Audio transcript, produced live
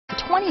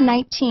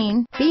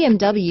2019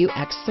 BMW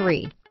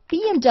X3.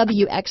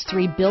 BMW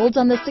X3 builds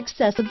on the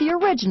success of the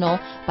original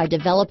by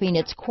developing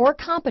its core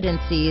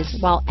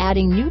competencies while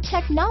adding new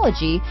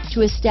technology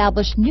to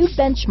establish new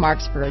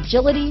benchmarks for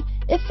agility,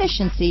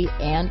 efficiency,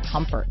 and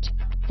comfort.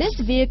 This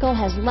vehicle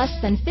has less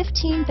than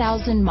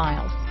 15,000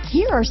 miles.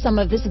 Here are some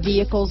of this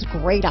vehicle's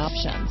great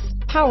options: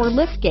 power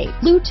liftgate,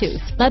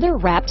 Bluetooth,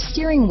 leather-wrapped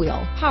steering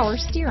wheel, power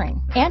steering,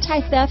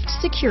 anti-theft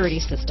security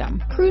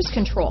system, cruise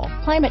control,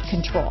 climate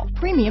control,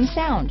 premium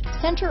sound,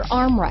 center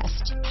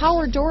armrest,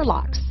 power door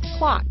locks,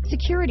 clock,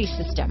 security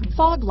system,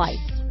 fog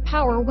lights,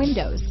 power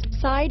windows,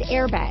 side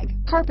airbag,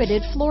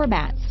 carpeted floor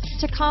mats,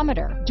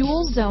 tachometer,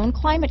 dual zone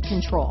climate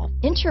control,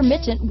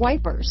 intermittent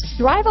wipers.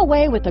 Drive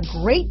away with a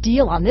great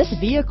deal on this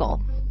vehicle.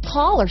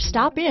 Call or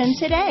stop in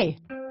today.